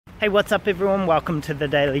Hey, what's up everyone? Welcome to the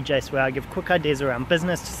Daily Jace, where I give quick ideas around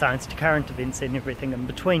business to science to current events and everything in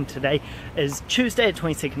between. Today is Tuesday,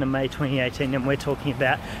 22nd of May 2018, and we're talking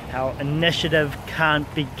about how initiative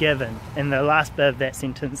can't be given. And the last bit of that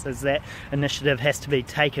sentence is that initiative has to be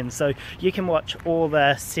taken. So you can watch all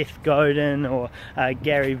the Seth Godin or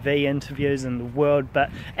Gary Vee interviews in the world,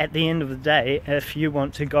 but at the end of the day, if you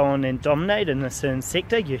want to go on and dominate in a certain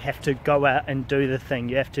sector, you have to go out and do the thing.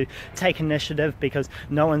 You have to take initiative because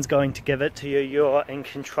no one's going to give it to you. You're in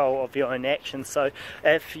control of your own actions. So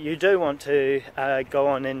if you do want to go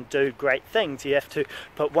on and do great things, you have to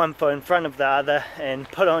put one foot in front of the other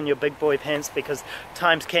and put on your big boy pants, because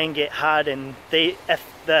times can get hard, and if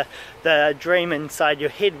the dream inside your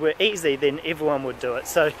head were easy, then everyone would do it.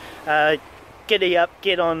 So giddy up,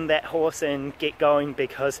 get on that horse and get going,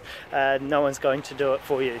 because no one's going to do it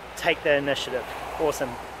for you. Take the initiative. Awesome.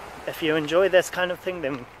 If you enjoy this kind of thing,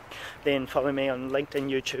 then follow me on LinkedIn,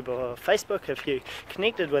 YouTube or Facebook. If you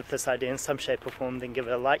connected with this idea in some shape or form, then give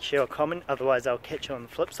it a like, share or comment. Otherwise, I'll catch you on the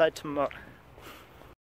flip side tomorrow.